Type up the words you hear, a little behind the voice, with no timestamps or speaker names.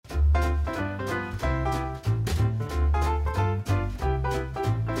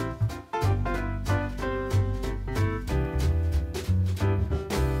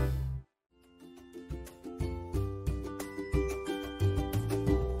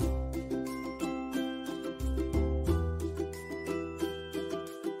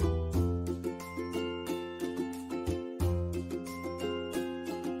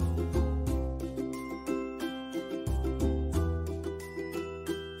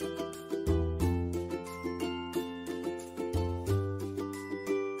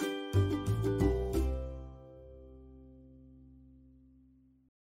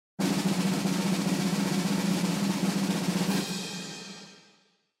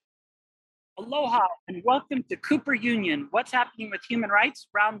Aloha and welcome to Cooper Union. What's happening with human rights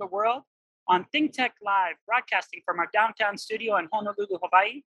around the world on Think Tech Live, broadcasting from our downtown studio in Honolulu,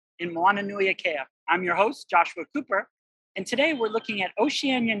 Hawaii, in Moana Nui Akea. I'm your host, Joshua Cooper, and today we're looking at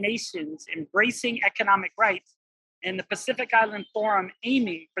Oceania nations embracing economic rights and the Pacific Island Forum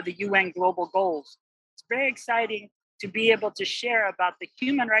aiming for the UN global goals. It's very exciting to be able to share about the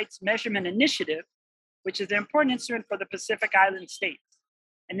Human Rights Measurement Initiative, which is an important instrument for the Pacific Island states.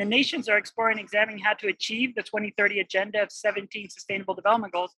 And the nations are exploring and examining how to achieve the 2030 agenda of 17 sustainable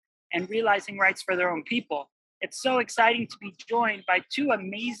development goals and realizing rights for their own people. It's so exciting to be joined by two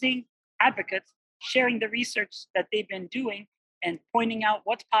amazing advocates sharing the research that they've been doing and pointing out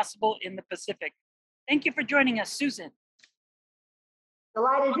what's possible in the Pacific. Thank you for joining us, Susan.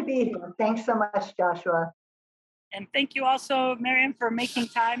 Delighted to be here. Thanks so much, Joshua. And thank you also, Miriam, for making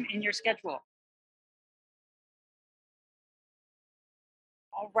time in your schedule.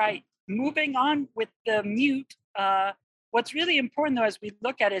 All right, moving on with the mute. What's really important, though, as we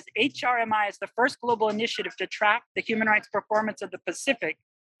look at is HRMI is the first global initiative to track the human rights performance of the Pacific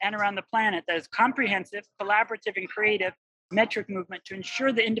and around the planet that is comprehensive, collaborative, and creative metric movement to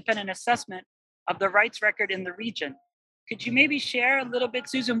ensure the independent assessment of the rights record in the region. Could you maybe share a little bit,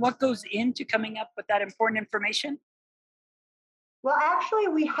 Susan, what goes into coming up with that important information? Well, actually,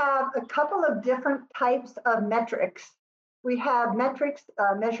 we have a couple of different types of metrics. We have metrics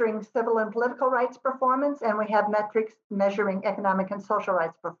measuring civil and political rights performance, and we have metrics measuring economic and social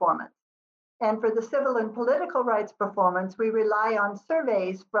rights performance. And for the civil and political rights performance, we rely on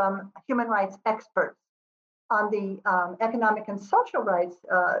surveys from human rights experts. On the economic and social rights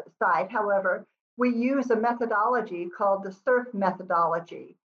side, however, we use a methodology called the SURF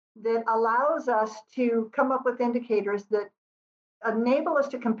methodology that allows us to come up with indicators that enable us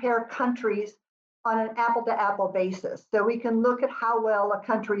to compare countries on an apple-to-apple basis. So we can look at how well a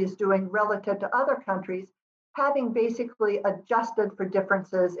country is doing relative to other countries, having basically adjusted for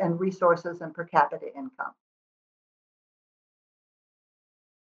differences in resources and per capita income.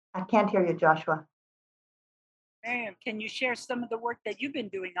 I can't hear you, Joshua. Miriam, can you share some of the work that you've been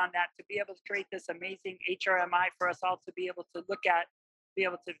doing on that to be able to create this amazing HRMI for us all to be able to look at, be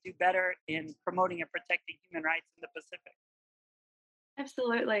able to do better in promoting and protecting human rights in the Pacific?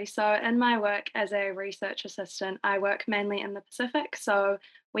 Absolutely. So, in my work as a research assistant, I work mainly in the Pacific. So,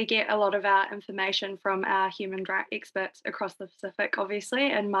 we get a lot of our information from our human rights experts across the Pacific,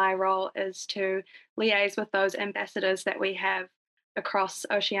 obviously. And my role is to liaise with those ambassadors that we have across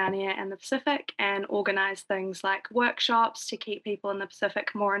Oceania and the Pacific and organize things like workshops to keep people in the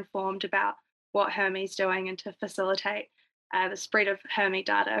Pacific more informed about what Hermes is doing and to facilitate the spread of Hermes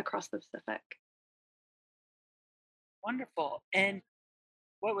data across the Pacific. Wonderful. And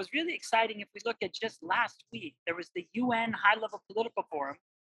what was really exciting, if we look at just last week, there was the UN High Level Political Forum,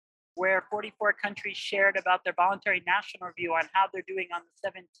 where 44 countries shared about their voluntary national review on how they're doing on the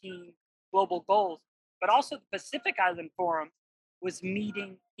 17 global goals. But also the Pacific Island Forum was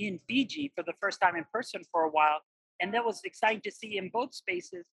meeting in Fiji for the first time in person for a while. And that was exciting to see in both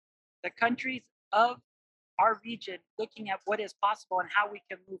spaces, the countries of our region looking at what is possible and how we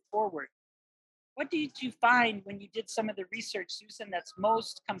can move forward. What did you find when you did some of the research, Susan, that's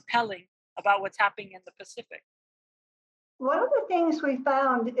most compelling about what's happening in the Pacific? One of the things we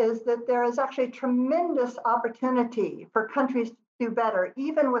found is that there is actually tremendous opportunity for countries to do better,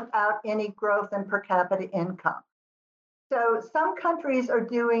 even without any growth in per capita income. So some countries are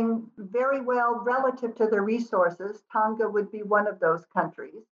doing very well relative to their resources. Tonga would be one of those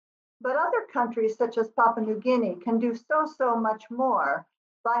countries. But other countries, such as Papua New Guinea, can do so much more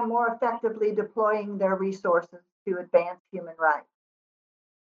by more effectively deploying their resources to advance human rights.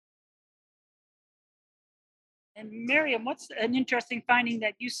 And Miriam, what's an interesting finding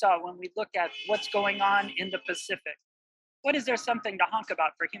that you saw when we look at what's going on in the Pacific? What is there something to honk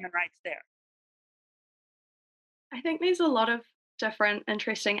about for human rights there? I think there's a lot of different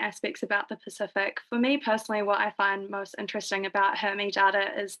interesting aspects about the Pacific. For me personally, what I find most interesting about Hermes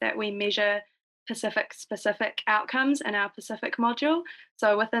data is that we measure Pacific specific outcomes in our Pacific module.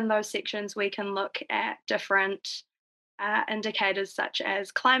 So within those sections, we can look at different indicators such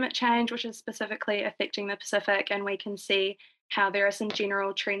as climate change, which is specifically affecting the Pacific, and we can see how there are some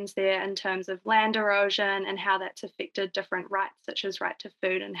general trends there in terms of land erosion and how that's affected different rights, such as right to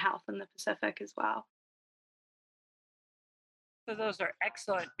food and health in the Pacific as well. So those are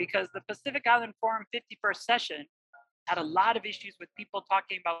excellent because the Pacific Island Forum 51st session had a lot of issues with people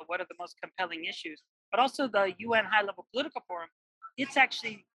talking about what are the most compelling issues, but also the UN High Level Political Forum, it's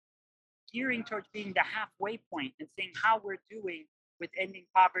actually gearing towards being the halfway point and seeing how we're doing with ending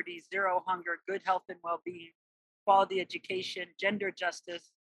poverty, zero hunger, good health and well-being, quality education, gender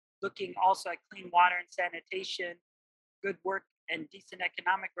justice, looking also at clean water and sanitation, good work and decent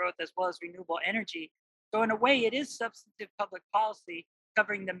economic growth, as well as renewable energy. So, in a way, it is substantive public policy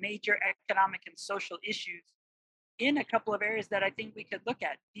covering the major economic and social issues in a couple of areas that I think we could look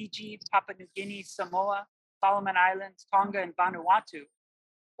at: Fiji, Papua New Guinea, Samoa, Solomon Islands, Tonga, and Vanuatu.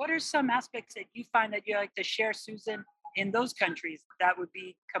 What are some aspects that you find that you like to share, Susan, in those countries that would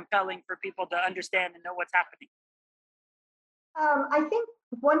be compelling for people to understand and know what's happening? I think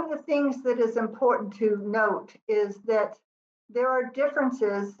one of the things that is important to note is that there are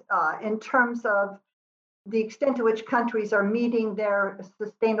differences in terms of the extent to which countries are meeting their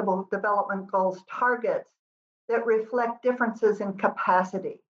sustainable development goals targets that reflect differences in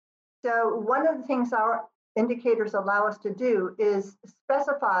capacity. So one of the things our indicators allow us to do is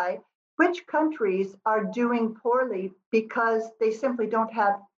specify which countries are doing poorly because they simply don't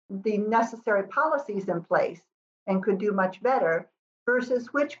have the necessary policies in place and could do much better, versus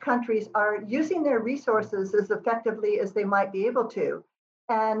which countries are using their resources as effectively as they might be able to.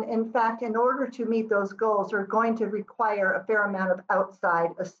 And in fact, in order to meet those goals, are going to require a fair amount of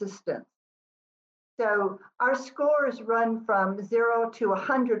outside assistance. So our scores run from 0 to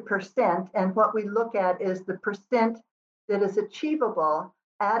 100%, and what we look at is the percent that is achievable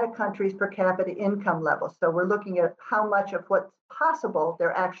at a country's per capita income level. So we're looking at how much of what's possible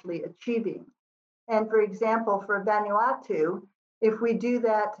they're actually achieving. And for example, for Vanuatu, if we do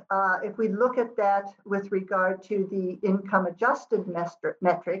that, if we look at that with regard to the income adjusted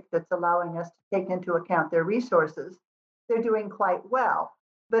metric that's allowing us to take into account their resources, they're doing quite well.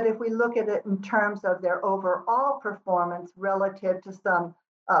 But if we look at it in terms of their overall performance relative to some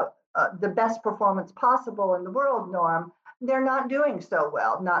the best performance possible in the world norm, they're not doing so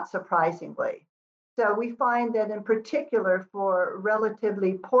well, not surprisingly. So we find that in particular for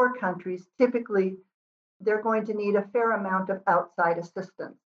relatively poor countries, typically they're going to need a fair amount of outside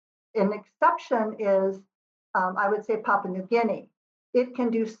assistance. An exception is, I would say, Papua New Guinea. It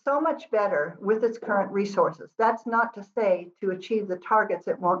can do so much better with its current resources. That's not to say to achieve the targets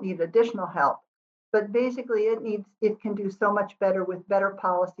it won't need additional help, but basically it can do so much better with better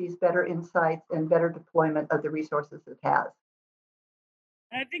policies, better insights, and better deployment of the resources it has.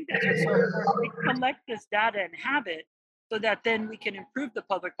 And I think that's what's so important. We collect this data and have it so that then we can improve the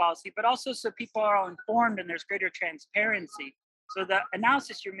public policy, but also so people are all informed and there's greater transparency. So the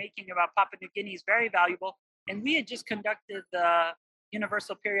analysis you're making about Papua New Guinea is very valuable. And we had just conducted the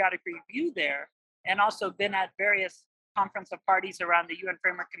Universal Periodic Review there and also been at various conference of parties around the UN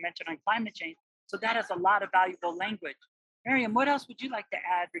Framework Convention on Climate Change. So that has a lot of valuable language. Miriam, what else would you like to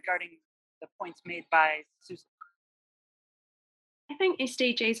add regarding the points made by Susan? I think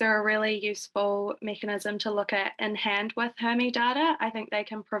SDGs are a really useful mechanism to look at in hand with Hermes data. I think they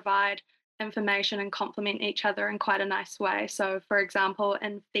can provide information and complement each other in quite a nice way. So, for example,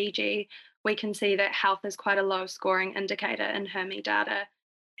 in Fiji, we can see that health is quite a low scoring indicator in Hermes data.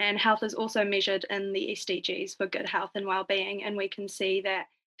 And health is also measured in the SDGs for good health and well-being. And we can see that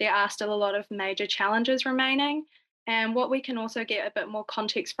there are still a lot of major challenges remaining. And what we can also get a bit more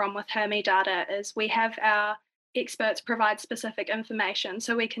context from with Hermes data is we have our experts provide specific information.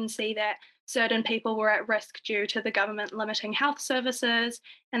 So we can see that certain people were at risk due to the government limiting health services,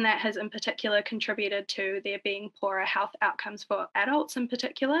 and that has in particular contributed to there being poorer health outcomes for adults in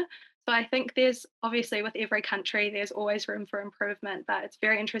particular. So I think there's obviously with every country, there's always room for improvement, but it's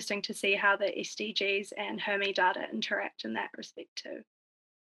very interesting to see how the SDGs and Hermes data interact in that respect too.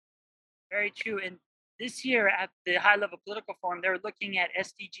 Very true. And this year at the high level political forum, they're looking at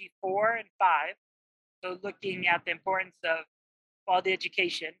SDG 4 and 5. So looking at the importance of quality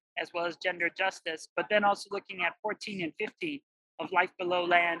education as well as gender justice, but then also looking at 14 and 15 of life below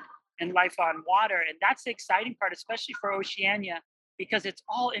land and life on water. And that's the exciting part, especially for Oceania, because it's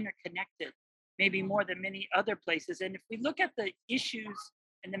all interconnected, maybe more than many other places. And if we look at the issues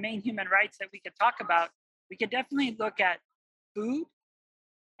and the main human rights that we could talk about, we could definitely look at food.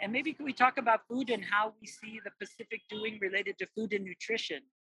 And maybe could we talk about food and how we see the Pacific doing related to food and nutrition?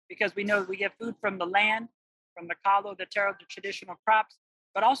 Because we know we get food from the land, from the kalo, the taro, the traditional crops,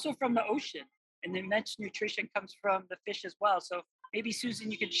 but also from the ocean. And the immense nutrition comes from the fish as well. So maybe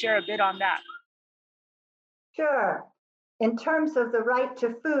Susan, you could share a bit on that. Sure. In terms of the right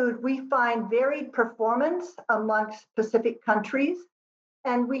to food, we find varied performance amongst Pacific countries.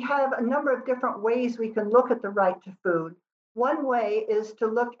 And we have a number of different ways we can look at the right to food. One way is to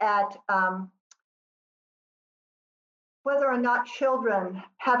look at whether or not children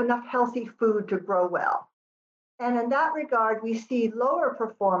have enough healthy food to grow well. And in that regard, we see lower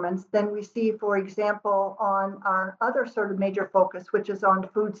performance than we see, for example, on our other sort of major focus, which is on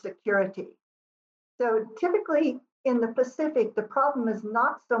food security. So typically, in the Pacific, the problem is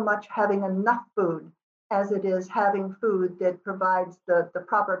not so much having enough food as it is having food that provides the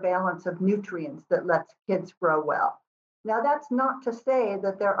proper balance of nutrients that lets kids grow well. Now, that's not to say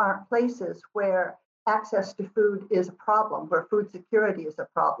that there aren't places where access to food is a problem, where food security is a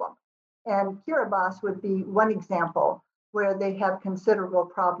problem. And Kiribati would be one example where they have considerable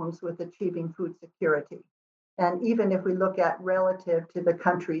problems with achieving food security. And even if we look at relative to the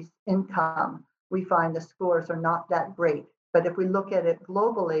country's income, we find the scores are not that great. But if we look at it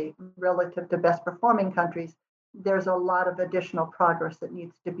globally relative to best performing countries, there's a lot of additional progress that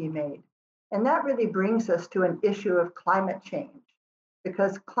needs to be made. And that really brings us to an issue of climate change,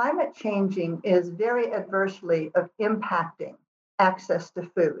 because climate changing is very adversely impacting access to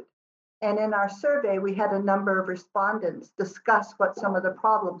food. And in our survey, we had a number of respondents discuss what some of the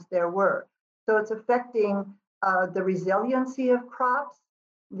problems there were. So it's affecting the resiliency of crops.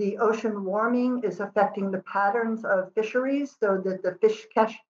 The ocean warming is affecting the patterns of fisheries so that the fish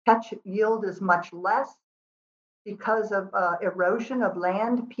catch yield is much less. Because of erosion of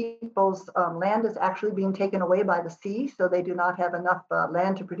land, people's land is actually being taken away by the sea, so they do not have enough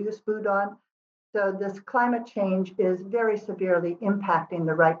land to produce food on. So this climate change is very severely impacting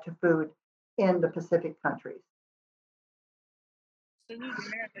the right to food in the Pacific countries. Absolutely,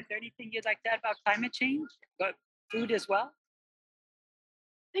 Meredith. Is there anything you'd like to add about climate change, but food as well?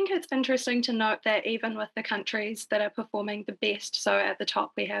 I think it's interesting to note that even with the countries that are performing the best, so at the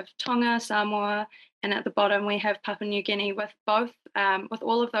top we have Tonga, Samoa, and at the bottom we have Papua New Guinea. With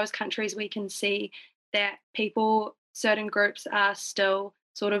all of those countries, we can see that people, certain groups, are still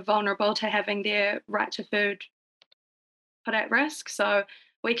sort of vulnerable to having their right to food put at risk. So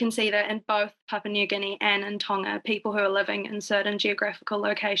we can see that in both Papua New Guinea and in Tonga, people who are living in certain geographical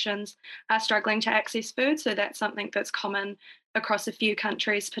locations are struggling to access food. So that's something that's common across a few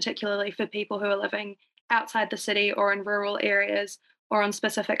countries, particularly for people who are living outside the city or in rural areas or on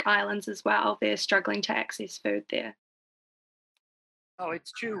specific islands as well. They're struggling to access food there. Oh,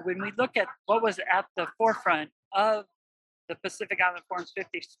 it's true. When we look at what was at the forefront of the Pacific Island Forum's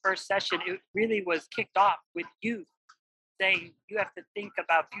 51st session, it really was kicked off with youth saying you have to think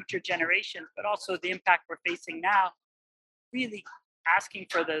about future generations, but also the impact we're facing now, really asking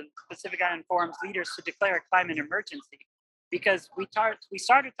for the Pacific Island Forum's leaders to declare a climate emergency. Because we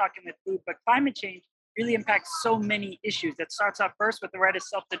started talking with food, but climate change really impacts so many issues. It starts off first with the right of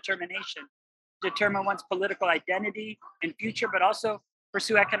self-determination, determine one's political identity and future, but also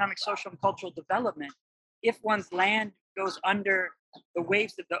pursue economic, social, and cultural development. If one's land goes under the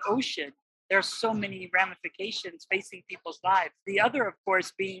waves of the ocean, there's so many ramifications facing people's lives. The other, of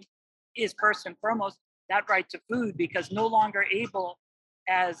course, is first and foremost that right to food, because no longer able,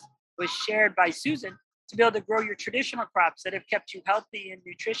 as was shared by Susan, to be able to grow your traditional crops that have kept you healthy and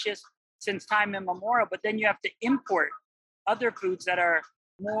nutritious since time immemorial. But then you have to import other foods that are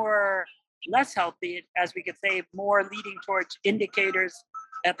less healthy, as we could say, more leading towards indicators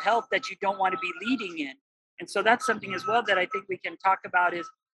of health that you don't want to be leading in. And so that's something as well that I think we can talk about is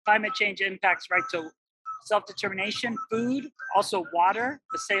climate change impacts right to self-determination, food, also water,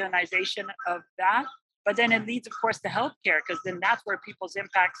 the salinization of that. But then it leads, of course, to healthcare, because then that's where people's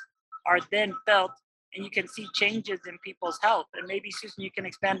impacts are then felt, and you can see changes in people's health. And maybe, Susan, you can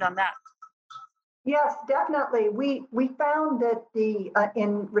expand on that. Yes, definitely. We found that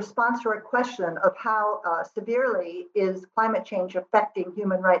in response to our question of how severely is climate change affecting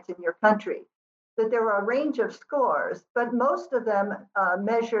human rights in your country, that there were a range of scores, but most of them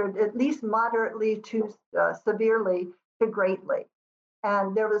measured at least moderately to severely to greatly.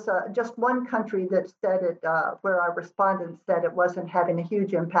 And there was just one country that said it, where our respondents said it wasn't having a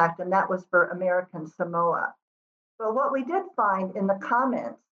huge impact, and that was for American Samoa. But what we did find in the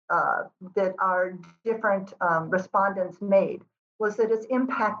comments that our different respondents made was that it's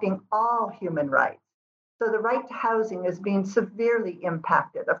impacting all human rights. So the right to housing is being severely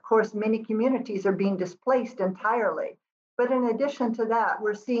impacted. Of course, many communities are being displaced entirely. But in addition to that,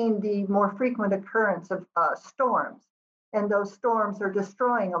 we're seeing the more frequent occurrence of storms. And those storms are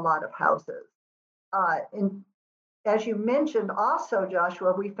destroying a lot of houses. And as you mentioned also,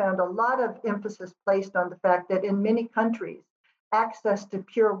 Joshua, we found a lot of emphasis placed on the fact that in many countries, access to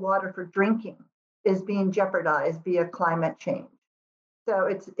pure water for drinking is being jeopardized via climate change. So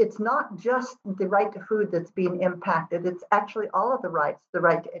it's not just the right to food that's being impacted, it's actually all of the rights, the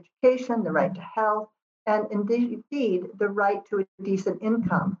right to education, the right to health, and indeed the right to a decent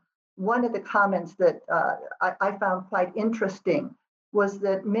income. One of the comments that I found quite interesting was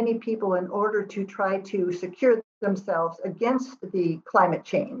that many people, in order to try to secure themselves against the climate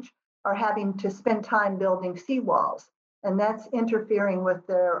change, are having to spend time building seawalls. And that's interfering with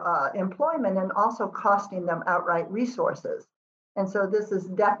their employment and also costing them outright resources. And so this is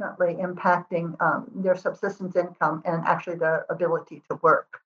definitely impacting their subsistence income and actually their ability to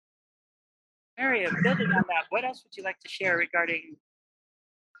work. Miriam, building on that, what else would you like to share regarding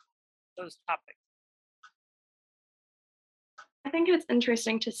those topics? I think it's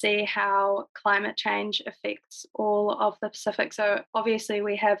interesting to see how climate change affects all of the Pacific. So, obviously,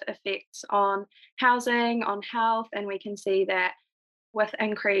 we have effects on housing, on health, and we can see that with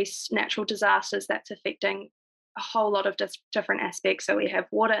increased natural disasters, that's affecting a whole lot of different aspects. So, we have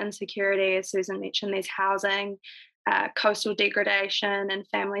water insecurity, as Susan mentioned, there's housing, coastal degradation, and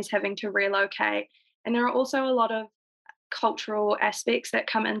families having to relocate. And there are also a lot of cultural aspects that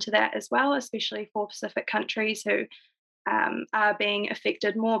come into that as well, especially for Pacific countries who are being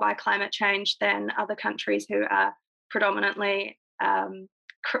affected more by climate change than other countries who are predominantly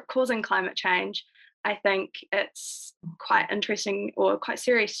causing climate change. I think it's quite interesting or quite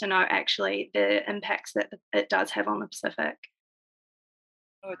serious to know actually the impacts that it does have on the Pacific.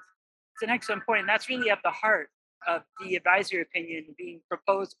 Oh, it's an excellent point. And that's really at the heart of the advisory opinion being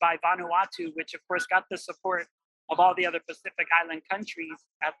proposed by Vanuatu, which of course got the support of all the other Pacific Island countries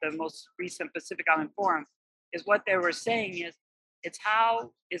at the most recent Pacific Island Forum, is what they were saying is it's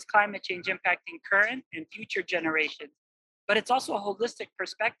how is climate change impacting current and future generations. But it's also a holistic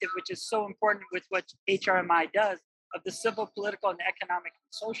perspective, which is so important with what HRMI does of the civil, political, and economic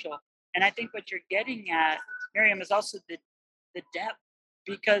and social. And I think what you're getting at, Miriam, is also the depth,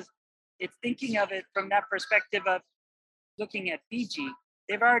 because it's thinking of it from that perspective of looking at Fiji.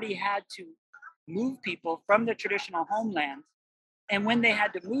 They've already had to move people from their traditional homelands. And when they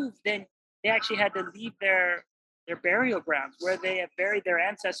had to move, then they actually had to leave their burial grounds where they have buried their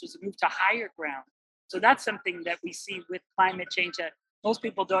ancestors and move to higher ground. So that's something that we see with climate change that most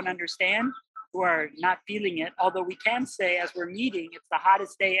people don't understand, who are not feeling it. Although we can say, as we're meeting, it's the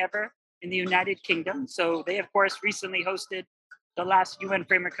hottest day ever in the United Kingdom. So they, of course, recently hosted the last UN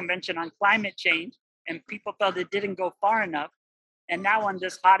Framework Convention on Climate Change, and people felt it didn't go far enough. And now on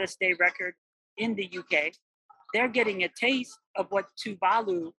this hottest day record in the UK, they're getting a taste of what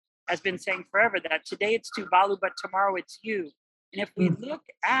Tuvalu has been saying forever, that today it's Tuvalu, but tomorrow it's you. And if we look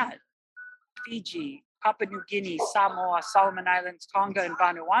at Fiji, Papua New Guinea, Samoa, Solomon Islands, Tonga, and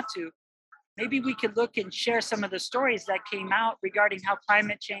Vanuatu, maybe we could look and share some of the stories that came out regarding how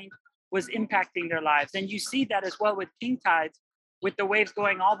climate change was impacting their lives. And you see that as well with king tides, with the waves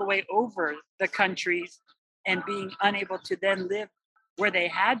going all the way over the countries and being unable to then live where they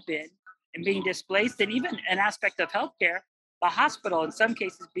had been and being displaced, and even an aspect of healthcare, the hospital in some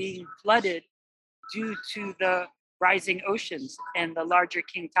cases being flooded due to the rising oceans and the larger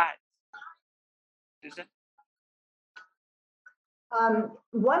king tides. Susan?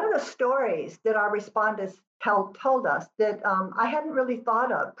 One of the stories that our respondents told us that I hadn't really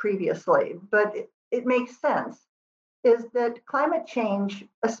thought of previously, but it makes sense, is that climate change,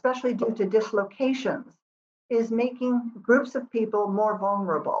 especially due to dislocations, is making groups of people more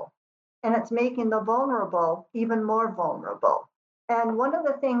vulnerable. And it's making the vulnerable even more vulnerable. And one of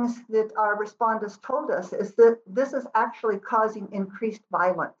the things that our respondents told us is that this is actually causing increased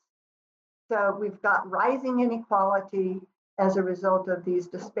violence. So we've got rising inequality as a result of these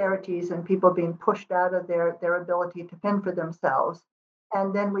disparities and people being pushed out of their ability to fend for themselves.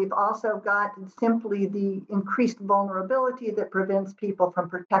 And then we've also got simply the increased vulnerability that prevents people from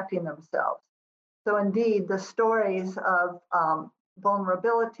protecting themselves. So indeed, the stories of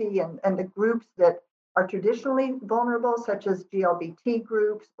vulnerability and the groups that are traditionally vulnerable, such as GLBT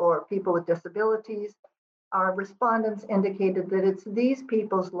groups or people with disabilities, our respondents indicated that it's these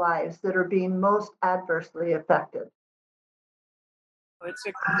people's lives that are being most adversely affected. It's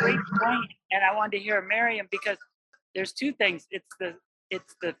a great point, and I wanted to hear Miriam, because there's two things.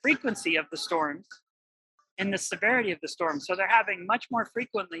 It's the frequency of the storms and the severity of the storms. So they're having much more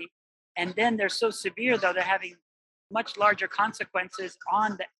frequently, and then they're so severe though they're having much larger consequences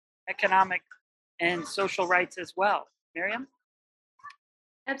on the economic and social rights as well. Miriam?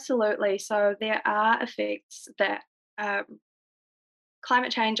 Absolutely. So there are effects that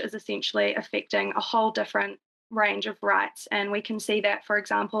climate change is essentially affecting a whole different range of rights. And we can see that, for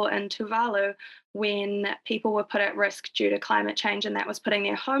example, in Tuvalu, when people were put at risk due to climate change and that was putting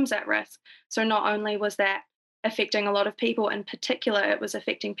their homes at risk. So not only was that affecting a lot of people, in particular, it was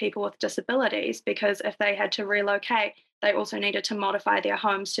affecting people with disabilities, because if they had to relocate, they also needed to modify their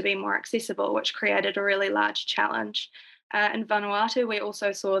homes to be more accessible, which created a really large challenge. In Vanuatu, we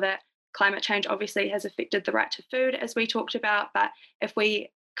also saw that climate change obviously has affected the right to food, as we talked about, but if we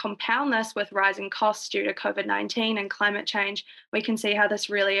compound this with rising costs due to COVID-19 and climate change, we can see how this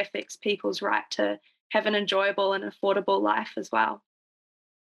really affects people's right to have an enjoyable and affordable life as well.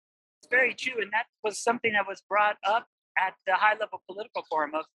 It's very true. And that was something that was brought up at the high level political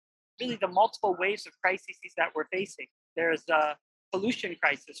forum of really the multiple waves of crises that we're facing. There's a pollution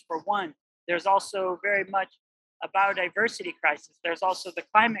crisis, for one. There's also very much a biodiversity crisis. There's also the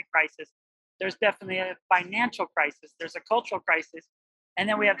climate crisis. There's definitely a financial crisis. There's a cultural crisis. And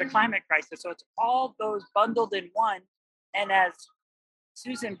then we have the climate crisis. So it's all those bundled in one. And as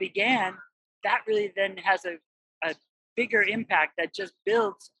Susan began, that really then has a bigger impact that just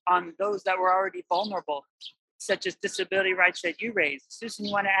builds on those that were already vulnerable, such as disability rights that you raised. Susan,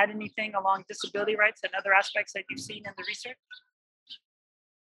 you want to add anything along disability rights and other aspects that you've seen in the research?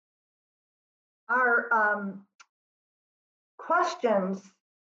 Our questions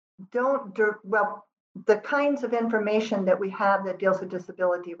don't, well, the kinds of information that we have that deals with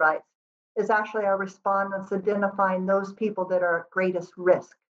disability rights is actually our respondents identifying those people that are at greatest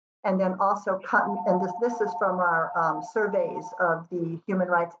risk. And then also, and this is from our surveys of the human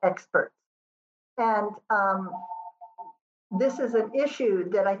rights experts. And this is an issue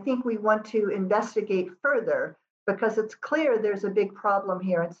that I think we want to investigate further because it's clear there's a big problem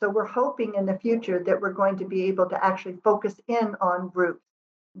here. And so we're hoping in the future that we're going to be able to actually focus in on groups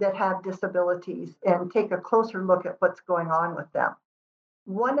that have disabilities and take a closer look at what's going on with them.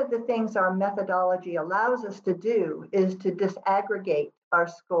 One of the things our methodology allows us to do is to disaggregate our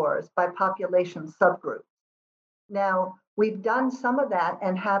scores by population subgroups. Now, we've done some of that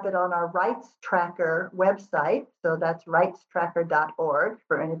and have it on our Rights Tracker website. So that's rightstracker.org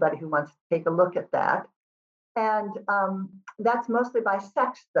for anybody who wants to take a look at that. And that's mostly by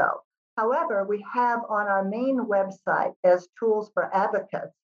sex, though. However, we have on our main website as tools for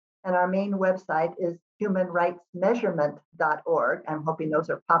advocates, and our main website is humanrightsmeasurement.org. I'm hoping those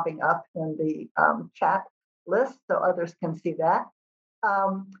are popping up in the chat list so others can see that.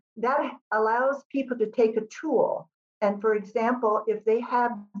 That allows people to take a tool. And for example, if they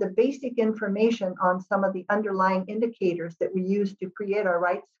have the basic information on some of the underlying indicators that we use to create our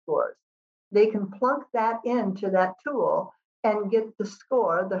rights scores, they can plunk that into that tool and get the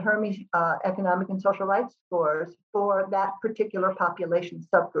score, the Hermes economic and social rights scores for that particular population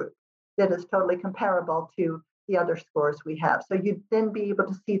subgroup that is totally comparable to the other scores we have. So you'd then be able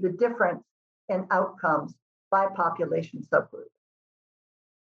to see the difference in outcomes by population subgroup.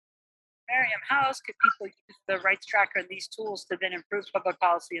 Miriam, how else could people use the Rights Tracker and these tools to then improve public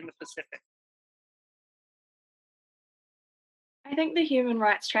policy in the Pacific? I think the Human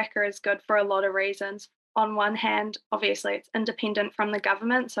Rights Tracker is good for a lot of reasons. On one hand, obviously, it's independent from the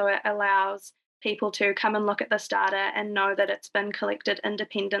government, so it allows people to come and look at this data and know that it's been collected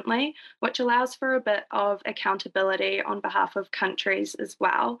independently, which allows for a bit of accountability on behalf of countries as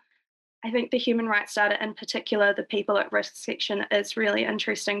well. I think the human rights data, in particular, the people at risk section, is really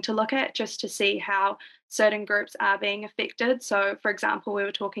interesting to look at just to see how certain groups are being affected. So, for example, we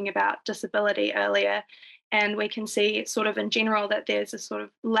were talking about disability earlier, and we can see sort of in general that there's a sort of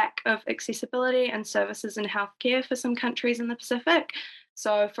lack of accessibility and services in healthcare for some countries in the Pacific.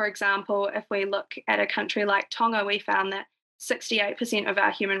 So, for example, if we look at a country like Tonga, we found that 68% of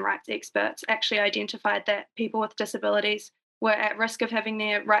our human rights experts actually identified that people with disabilities were at risk of having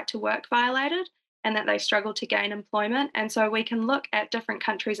their right to work violated and that they struggled to gain employment. And so we can look at different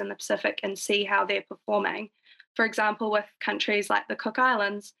countries in the Pacific and see how they're performing. For example, with countries like the Cook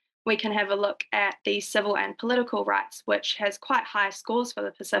Islands, we can have a look at the civil and political rights, which has quite high scores for the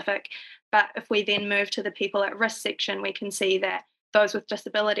Pacific. But if we then move to the people at risk section, we can see that those with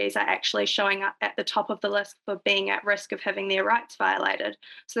disabilities are actually showing up at the top of the list for being at risk of having their rights violated.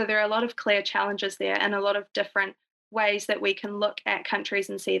 So there are a lot of clear challenges there and a lot of different ways that we can look at countries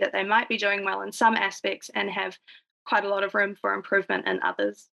and see that they might be doing well in some aspects and have quite a lot of room for improvement in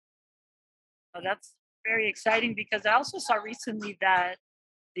others. Well, that's very exciting because I also saw recently that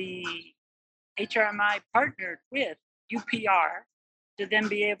the HRMI partnered with UPR to then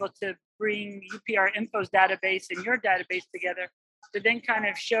be able to bring UPR Info's database and your database together to then kind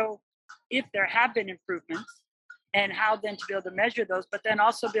of show if there have been improvements and how then to be able to measure those, but then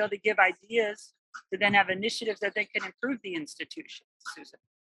also be able to give ideas to then have initiatives that they can improve the institution. Susan.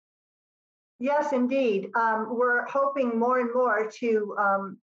 Yes, indeed. We're hoping more and more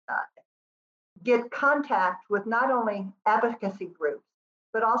to get contact with not only advocacy groups,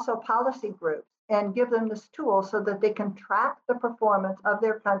 but also policy groups and give them this tool so that they can track the performance of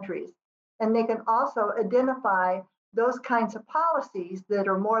their countries. And they can also identify those kinds of policies that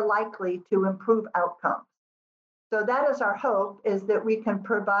are more likely to improve outcomes. So that is our hope, is that we can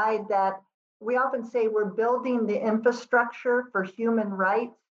provide that. We often say we're building the infrastructure for human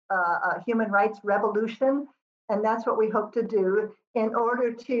rights revolution. And that's what we hope to do. In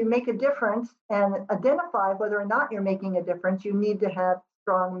order to make a difference and identify whether or not you're making a difference, you need to have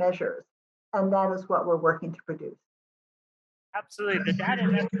strong measures. And that is what we're working to produce. Absolutely. The data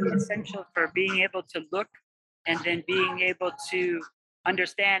is absolutely essential for being able to look and then being able to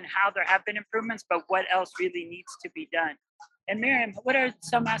understand how there have been improvements, but what else really needs to be done. And Miriam, what are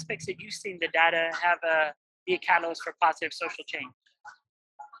some aspects that you've seen the data have be a catalyst for positive social change?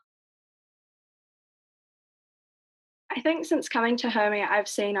 I think since coming to Hermy, I've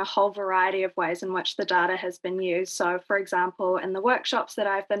seen a whole variety of ways in which the data has been used. So, for example, in the workshops that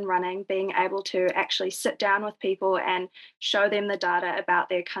I've been running, being able to actually sit down with people and show them the data about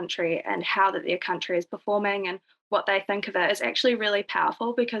their country and how that their country is performing and what they think of it is actually really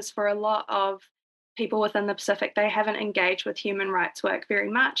powerful, because for a lot of people within the Pacific, they haven't engaged with human rights work very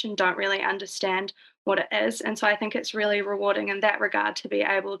much and don't really understand what it is. And so I think it's really rewarding in that regard to be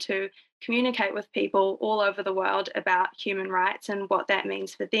able to communicate with people all over the world about human rights and what that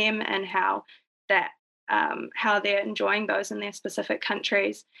means for them and that how they're enjoying those in their specific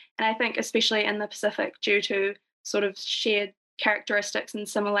countries. And I think especially in the Pacific, due to sort of shared characteristics and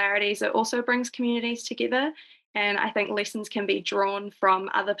similarities, it also brings communities together. And I think lessons can be drawn from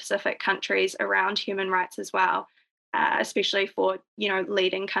other Pacific countries around human rights as well, especially for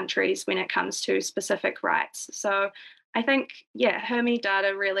leading countries when it comes to specific rights. So I think, Hermy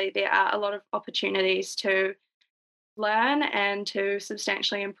data, really, there are a lot of opportunities to learn and to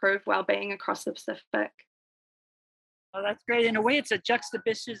substantially improve well-being across the Pacific. Well, that's great. In a way, it's a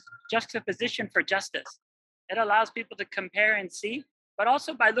juxtaposition for justice. It allows people to compare and see, but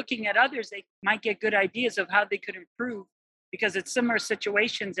also by looking at others, they might get good ideas of how they could improve, because it's similar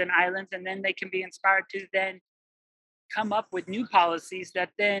situations in islands, and then they can be inspired to then come up with new policies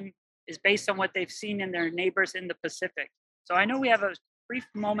that then is based on what they've seen in their neighbors in the Pacific. So I know we have a brief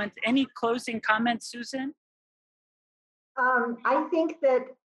moment. Any closing comments, Susan? I think that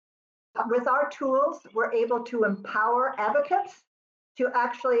with our tools, we're able to empower advocates to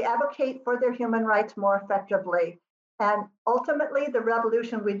actually advocate for their human rights more effectively. And ultimately, the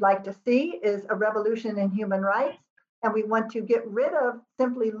revolution we'd like to see is a revolution in human rights. And we want to get rid of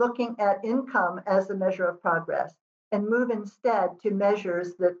simply looking at income as a measure of progress and move instead to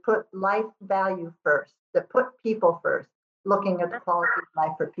measures that put life value first, that put people first, looking at the quality of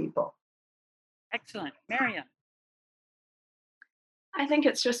life for people. Excellent. Miriam? I think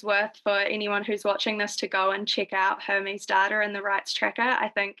it's just worth for anyone who's watching this to go and check out Hermy's data and the rights tracker. I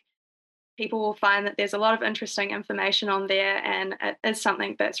think people will find that there's a lot of interesting information on there, and it is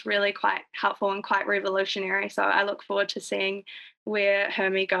something that's really quite helpful and quite revolutionary. So I look forward to seeing where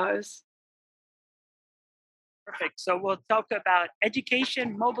Hermy goes. Perfect. So we'll talk about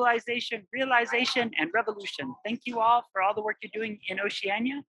education, mobilization, realization, and revolution. Thank you all for all the work you're doing in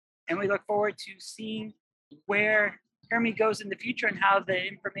Oceania, and we look forward to seeing where Hermy goes in the future and how the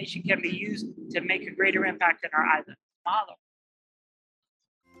information can be used to make a greater impact in our island. Mahalo.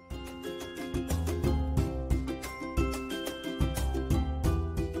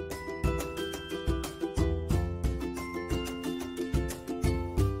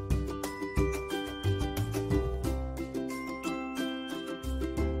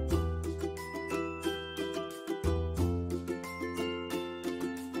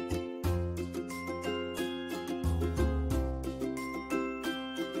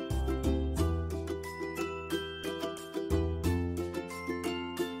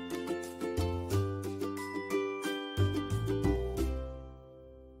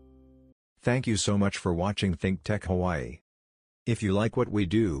 Thank you so much for watching Think Tech Hawaii. If you like what we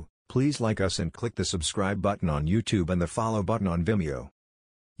do, please like us and click the subscribe button on YouTube and the follow button on Vimeo.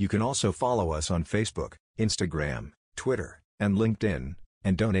 You can also follow us on Facebook, Instagram, Twitter, and LinkedIn,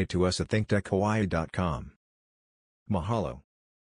 and donate to us at thinktechhawaii.com. Mahalo.